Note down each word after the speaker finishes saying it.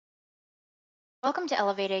Welcome to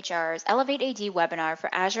elevateHR's elevateAD webinar for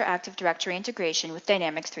Azure Active Directory integration with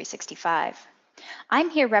Dynamics 365. I'm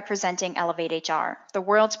here representing elevateHR, the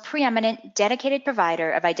world's preeminent dedicated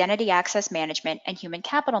provider of identity access management and human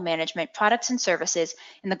capital management products and services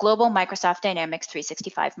in the global Microsoft Dynamics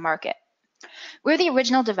 365 market. We're the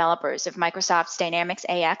original developers of Microsoft's Dynamics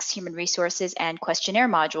AX human resources and questionnaire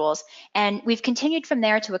modules, and we've continued from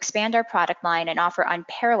there to expand our product line and offer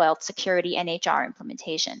unparalleled security and HR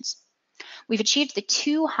implementations. We've achieved the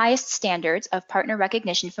two highest standards of partner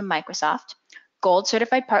recognition from Microsoft, Gold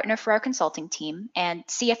Certified Partner for our consulting team, and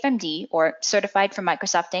CFMD, or Certified for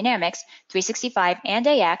Microsoft Dynamics 365 and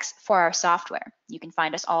AX for our software. You can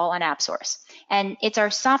find us all on AppSource. And it's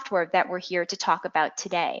our software that we're here to talk about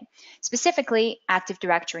today, specifically Active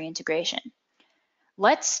Directory integration.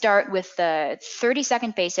 Let's start with the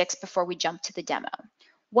 30-second basics before we jump to the demo.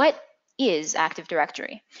 What is Active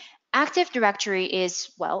Directory? Active Directory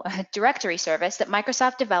is, well, a directory service that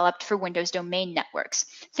Microsoft developed for Windows domain networks.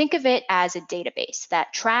 Think of it as a database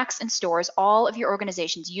that tracks and stores all of your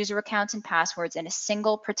organization's user accounts and passwords in a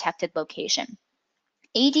single protected location.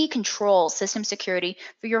 AD controls system security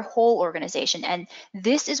for your whole organization, and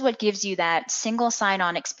this is what gives you that single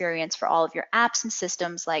sign-on experience for all of your apps and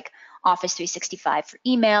systems like Office 365 for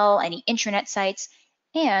email, any intranet sites,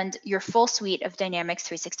 and your full suite of Dynamics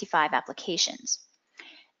 365 applications.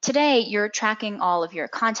 Today, you're tracking all of your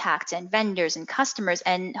contacts and vendors and customers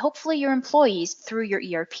and hopefully your employees through your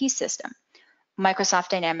ERP system, Microsoft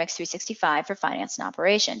Dynamics 365 for Finance and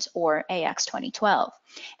Operations, or AX 2012.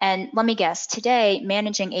 And let me guess, today,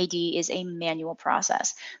 managing AD is a manual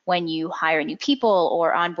process. When you hire new people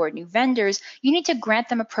or onboard new vendors, you need to grant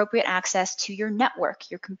them appropriate access to your network,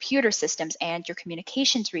 your computer systems, and your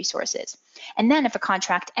communications resources. And then if a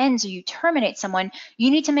contract ends or you terminate someone, you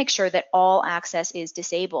need to make sure that all access is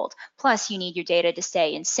disabled. Plus, you need your data to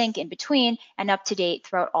stay in sync in between and up to date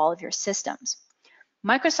throughout all of your systems.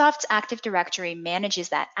 Microsoft's Active Directory manages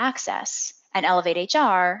that access, and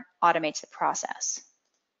elevateHR automates the process.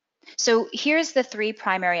 So here's the three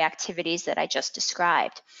primary activities that I just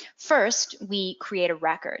described. First, we create a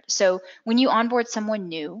record. So when you onboard someone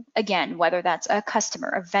new, again, whether that's a customer,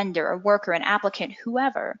 a vendor, a worker, an applicant,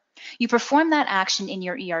 whoever, you perform that action in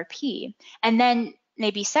your ERP, and then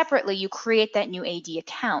maybe separately, you create that new AD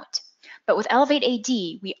account. But with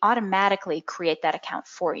elevateAD, we automatically create that account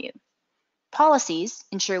for you. Policies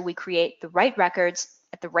ensure we create the right records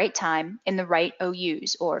at the right time in the right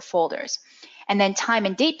OUs or folders. And then time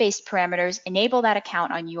and date-based parameters enable that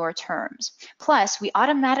account on your terms. Plus, we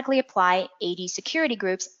automatically apply AD security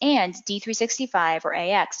groups and D365 or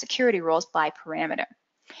AX security roles by parameter.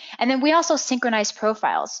 And then we also synchronize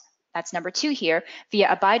profiles. That's number 2 here,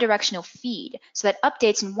 via a bidirectional feed, so that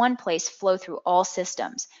updates in one place flow through all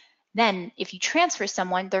systems. Then, if you transfer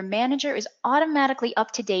someone, their manager is automatically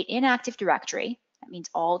up to date in Active Directory. That means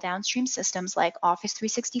all downstream systems like Office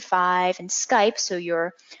 365 and Skype, so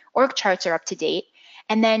your org charts are up to date.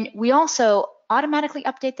 And then we also automatically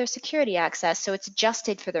update their security access, so it's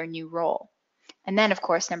adjusted for their new role. And then, of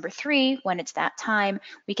course, number 3, when it's that time,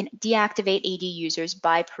 we can deactivate AD users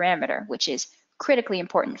by parameter, which is critically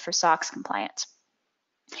important for SOX compliance.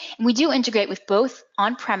 And we do integrate with both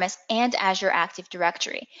on-premise and Azure Active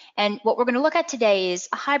Directory. And what we're going to look at today is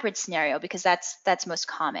a hybrid scenario because that's most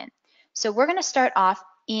common. So we're going to start off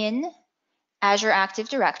in Azure Active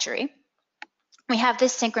Directory. We have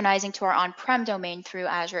this synchronizing to our on-prem domain through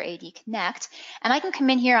Azure AD Connect. And I can come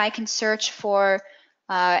in here, I can search for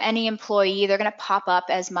any employee. They're going to pop up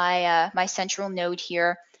as my central node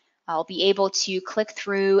here. I'll be able to click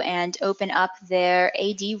through and open up their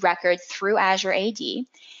AD record through Azure AD.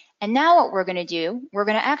 And now what we're going to do, we're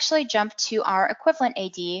going to actually jump to our equivalent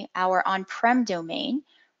AD, our on-prem domain,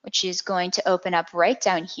 which is going to open up right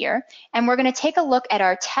down here. And we're going to take a look at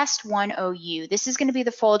our test 1 OU. This is going to be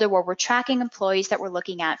the folder where we're tracking employees that we're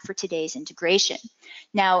looking at for today's integration.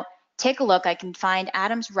 Now, take a look. I can find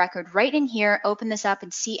Adam's record right in here, open this up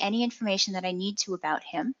and see any information that I need to about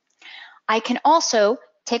him. I can also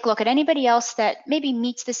take a look at anybody else that maybe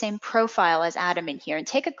meets the same profile as Adam in here and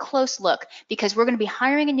take a close look because we're going to be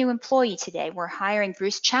hiring a new employee today. We're hiring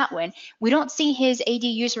Bruce Chatwin. We don't see his AD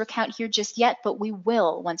user account here just yet, but we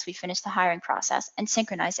will once we finish the hiring process and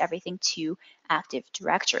synchronize everything to Active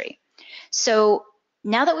Directory. So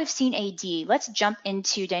now that we've seen AD, let's jump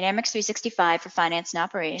into Dynamics 365 for Finance and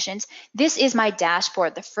Operations. This is my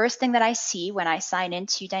dashboard, the first thing that I see when I sign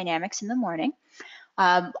into Dynamics in the morning.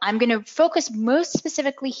 I'm going to focus most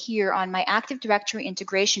specifically here on my Active Directory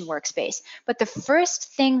integration workspace, but the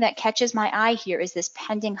first thing that catches my eye here is this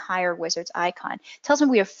pending hire wizards icon. It tells me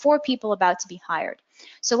we have 4 people about to be hired.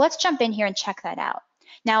 So let's jump in here and check that out.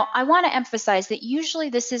 Now, I want to emphasize that usually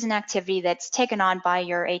this is an activity that's taken on by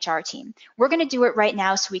your HR team. We're going to do it right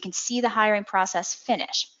now so we can see the hiring process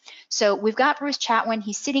finish. So we've got Bruce Chatwin.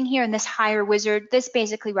 He's sitting here in this hire wizard. This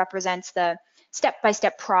basically represents the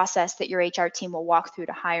step-by-step process that your HR team will walk through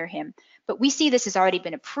to hire him. But we see this has already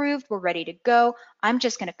been approved. We're ready to go. I'm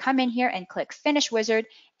just going to come in here and click Finish Wizard,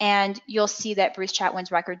 and you'll see that Bruce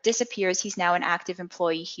Chatwin's record disappears. He's now an active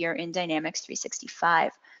employee here in Dynamics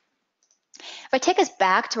 365. If I take us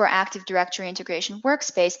back to our Active Directory integration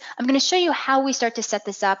workspace, I'm going to show you how we start to set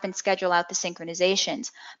this up and schedule out the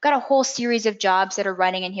synchronizations. I've got a whole series of jobs that are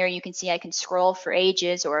running in here. You can see I can scroll for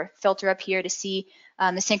ages or filter up here to see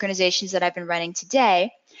the synchronizations that I've been running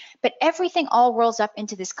today. But everything all rolls up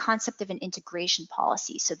into this concept of an integration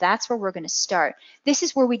policy. So that's where we're going to start. This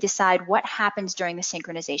is where we decide what happens during the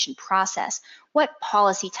synchronization process. What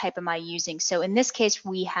policy type am I using? So in this case,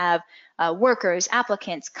 we have workers,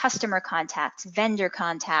 applicants, customer contacts, vendor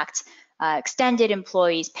contacts, extended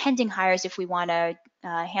employees, pending hires. If we want to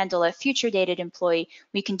handle a future dated employee,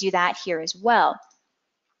 we can do that here as well.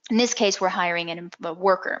 In this case, we're hiring a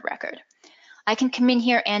worker record. I can come in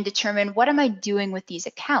here and determine what am I doing with these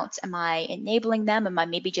accounts? Am I enabling them? Am I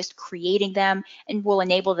maybe just creating them and will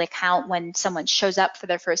enable the account when someone shows up for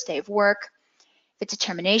their first day of work? If it's a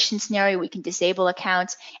termination scenario, we can disable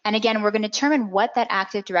accounts. And again, we're going to determine what that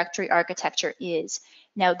Active Directory architecture is.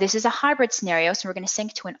 Now, this is a hybrid scenario, so we're going to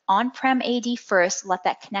sync to an on-prem AD first, let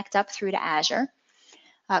that connect up through to Azure.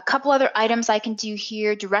 A couple other items I can do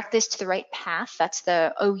here, direct this to the right path. That's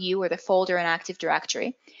the OU or the folder in Active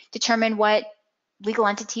Directory. Determine what legal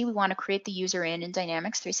entity we want to create the user in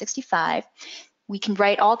Dynamics 365. We can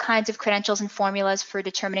write all kinds of credentials and formulas for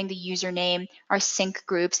determining the username, our sync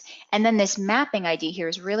groups, and then this mapping ID here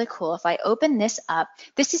is really cool. If I open this up,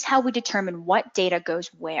 this is how we determine what data goes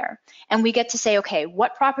where. And we get to say, okay,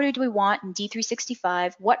 what property do we want in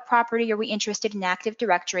D365? What property are we interested in Active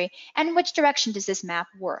Directory? And in which direction does this map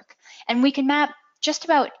work? And we can map just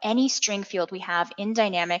about any string field we have in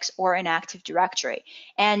Dynamics or in Active Directory.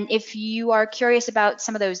 And if you are curious about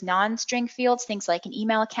some of those non-string fields, things like an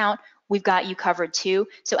email account, we've got you covered too.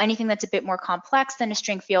 So anything that's a bit more complex than a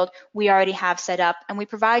string field, we already have set up, and we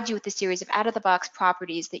provide you with a series of out-of-the-box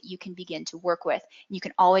properties that you can begin to work with. And you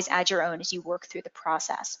can always add your own as you work through the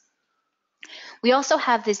process. We also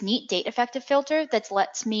have this neat date effective filter that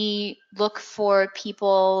lets me look for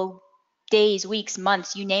people days, weeks,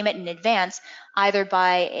 months, you name it in advance, either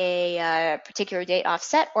by a particular date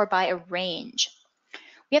offset or by a range.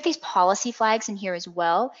 We have these policy flags in here as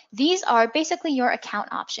well. These are basically your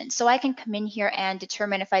account options. So I can come in here and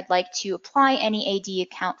determine if I'd like to apply any AD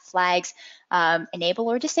account flags, enable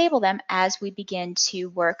or disable them as we begin to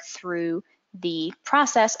work through the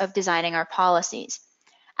process of designing our policies.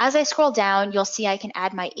 As I scroll down, you'll see I can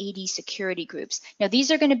add my AD security groups. Now, these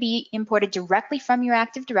are going to be imported directly from your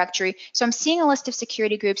Active Directory, so I'm seeing a list of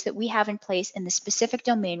security groups that we have in place in the specific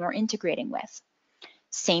domain we're integrating with.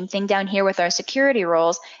 Same thing down here with our security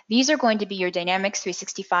roles. These are going to be your Dynamics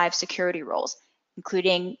 365 security roles,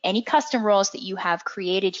 including any custom roles that you have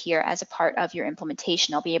created here as a part of your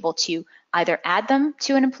implementation. I'll be able to either add them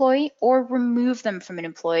to an employee or remove them from an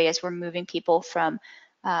employee as we're moving people from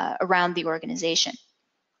around the organization.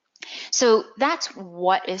 So that's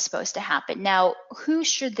what is supposed to happen. Now, who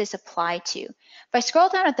should this apply to? If I scroll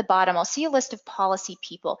down at the bottom, I'll see a list of policy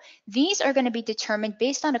people. These are going to be determined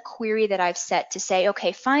based on a query that I've set to say,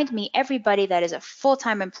 okay, find me everybody that is a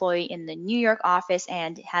full-time employee in the New York office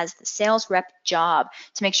and has the sales rep job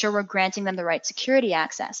to make sure we're granting them the right security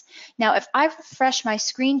access. Now, if I refresh my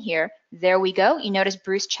screen here, there we go. You notice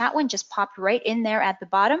Bruce Chatwin just popped right in there at the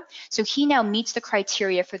bottom. So he now meets the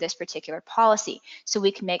criteria for this particular policy. So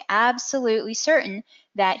we can make absolutely certain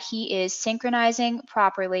that he is synchronizing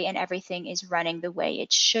properly and everything is running the way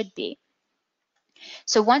it should be.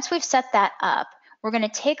 So once we've set that up, we're going to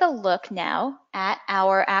take a look now at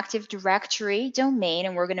our Active Directory domain,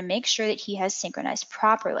 and we're going to make sure that he has synchronized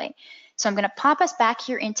properly. So I'm going to pop us back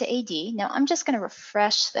here into AD. Now I'm just going to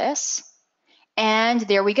refresh this. And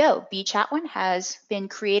there we go. B. Chatwin has been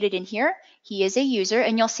created in here. He is a user,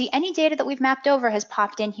 and you'll see any data that we've mapped over has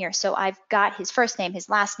popped in here. So I've got his first name, his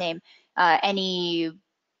last name, any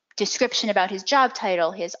description about his job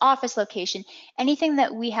title, his office location, anything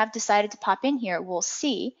that we have decided to pop in here, we'll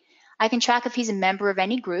see. I can track if he's a member of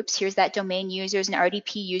any groups. Here's that domain users and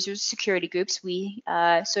RDP users security groups we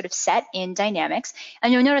sort of set in Dynamics.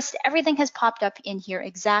 And you'll notice that everything has popped up in here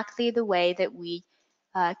exactly the way that we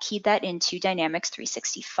keyed that into Dynamics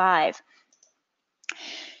 365.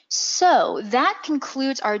 So that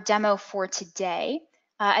concludes our demo for today.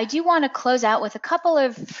 I do want to close out with a couple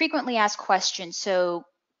of frequently asked questions. So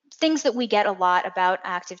things that we get a lot about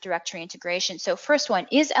Active Directory integration. So first one,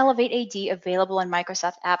 is elevateAD available in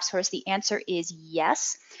Microsoft AppSource? The answer is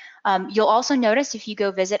yes. You'll also notice if you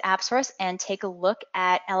go visit AppSource and take a look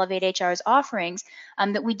at elevateHR's offerings,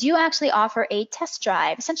 that we do actually offer a test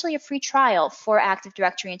drive, essentially a free trial for Active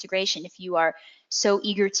Directory integration. If you are so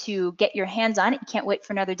eager to get your hands on it, you can't wait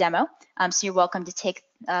for another demo. So you're welcome to take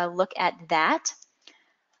a look at that.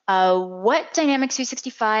 What Dynamics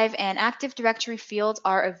 365 and Active Directory fields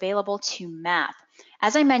are available to map?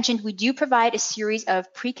 As I mentioned, we do provide a series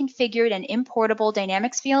of pre-configured and importable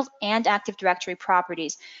Dynamics fields and Active Directory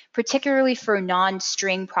properties, particularly for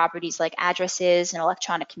non-string properties like addresses and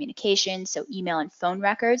electronic communication, so email and phone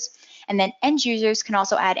records. And then end users can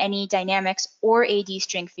also add any Dynamics or AD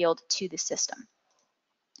string field to the system.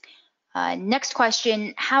 Next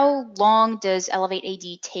question, how long does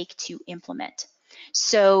elevateAD take to implement?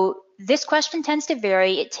 So this question tends to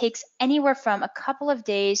vary. It takes anywhere from a couple of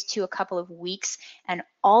days to a couple of weeks, and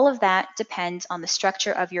all of that depends on the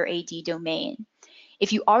structure of your AD domain.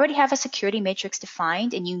 If you already have a security matrix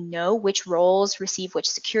defined and you know which roles receive which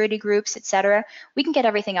security groups, etc., we can get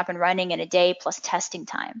everything up and running in a day plus testing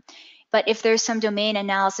time. But if there's some domain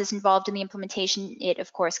analysis involved in the implementation, it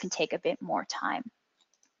of course can take a bit more time.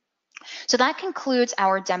 So that concludes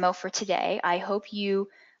our demo for today. I hope you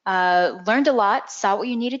learned a lot, saw what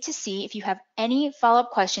you needed to see. If you have any follow-up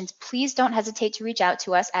questions, please don't hesitate to reach out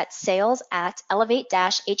to us at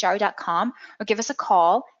sales@elevate-hr.com or give us a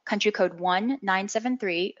call, country code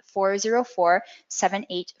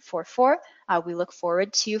 1-973-404-7844. We look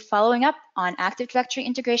forward to following up on Active Directory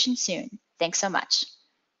integration soon. Thanks so much.